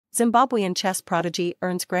Zimbabwean chess prodigy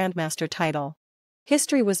earns Grandmaster title.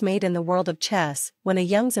 History was made in the world of chess when a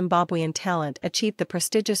young Zimbabwean talent achieved the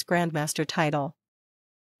prestigious Grandmaster title.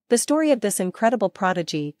 The story of this incredible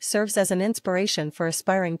prodigy serves as an inspiration for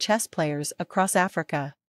aspiring chess players across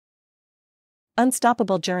Africa.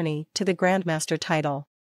 Unstoppable journey to the Grandmaster title.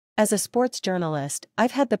 As a sports journalist,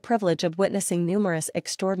 I've had the privilege of witnessing numerous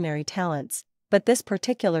extraordinary talents, but this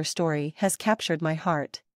particular story has captured my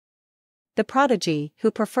heart. The prodigy, who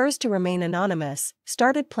prefers to remain anonymous,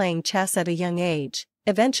 started playing chess at a young age,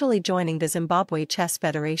 eventually joining the Zimbabwe Chess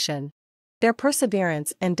Federation. Their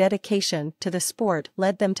perseverance and dedication to the sport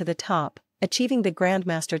led them to the top, achieving the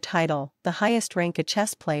Grandmaster title, the highest rank a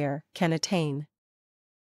chess player can attain.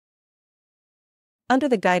 Under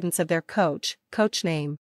the guidance of their coach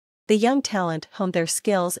name, the young talent honed their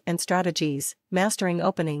skills and strategies, mastering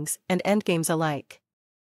openings and endgames alike.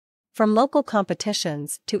 From local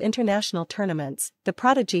competitions to international tournaments, the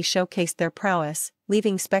prodigy showcased their prowess,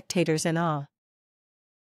 leaving spectators in awe.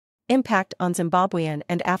 Impact on Zimbabwean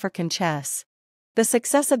and African chess. The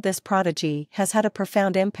success of this prodigy has had a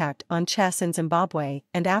profound impact on chess in Zimbabwe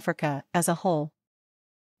and Africa as a whole.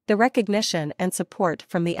 The recognition and support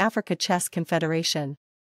from the Africa Chess Confederation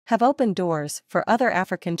have opened doors for other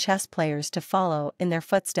African chess players to follow in their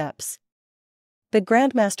footsteps. The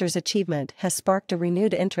Grandmaster's achievement has sparked a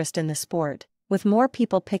renewed interest in the sport, with more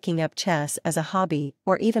people picking up chess as a hobby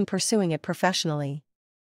or even pursuing it professionally.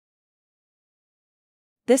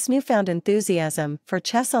 This newfound enthusiasm for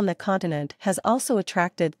chess on the continent has also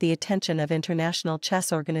attracted the attention of international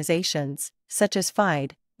chess organizations, such as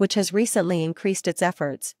FIDE, which has recently increased its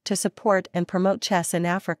efforts to support and promote chess in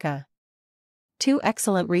Africa. Two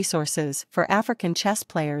excellent resources for African chess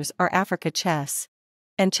players are Africa Chess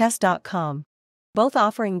and Chess.com, both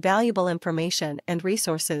offering valuable information and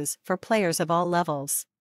resources for players of all levels.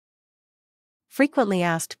 Frequently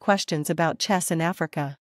asked questions about chess in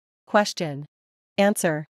Africa. Question.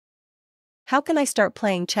 Answer. How can I start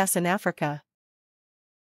playing chess in Africa?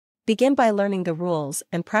 Begin by learning the rules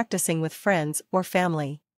and practicing with friends or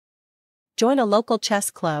family. Join a local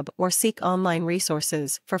chess club or seek online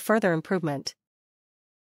resources for further improvement.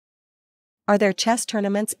 Are there chess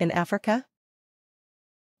tournaments in Africa?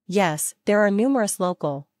 Yes, there are numerous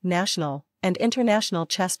local, national, and international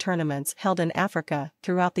chess tournaments held in Africa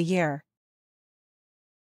throughout the year.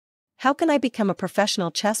 How can I become a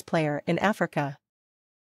professional chess player in Africa?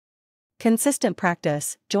 Consistent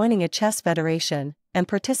practice, joining a chess federation, and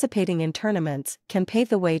participating in tournaments can pave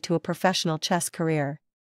the way to a professional chess career.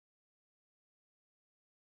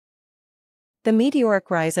 The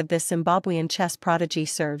meteoric rise of this Zimbabwean chess prodigy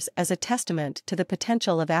serves as a testament to the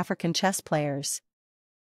potential of African chess players.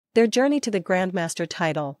 Their journey to the Grandmaster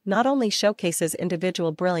title not only showcases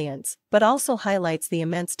individual brilliance but also highlights the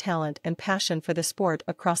immense talent and passion for the sport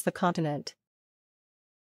across the continent.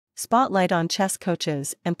 Spotlight on chess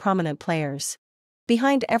coaches and prominent players.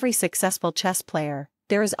 Behind every successful chess player,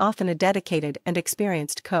 there is often a dedicated and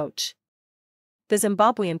experienced coach. The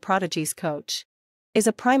Zimbabwean prodigy's coach is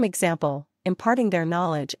a prime example, imparting their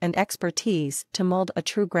knowledge and expertise to mold a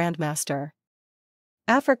true Grandmaster.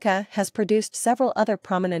 Africa has produced several other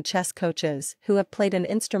prominent chess coaches who have played an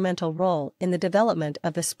instrumental role in the development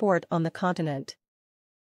of the sport on the continent.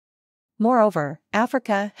 Moreover,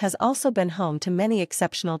 Africa has also been home to many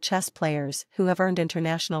exceptional chess players who have earned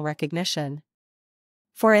international recognition.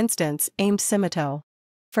 For instance, Simito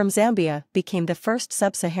from Zambia became the first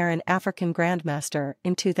sub-Saharan African Grandmaster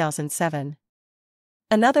in 2007.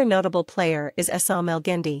 Another notable player is Essam El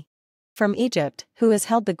Gindi from Egypt, who has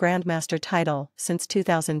held the Grandmaster title since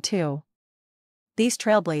 2002. These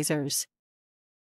trailblazers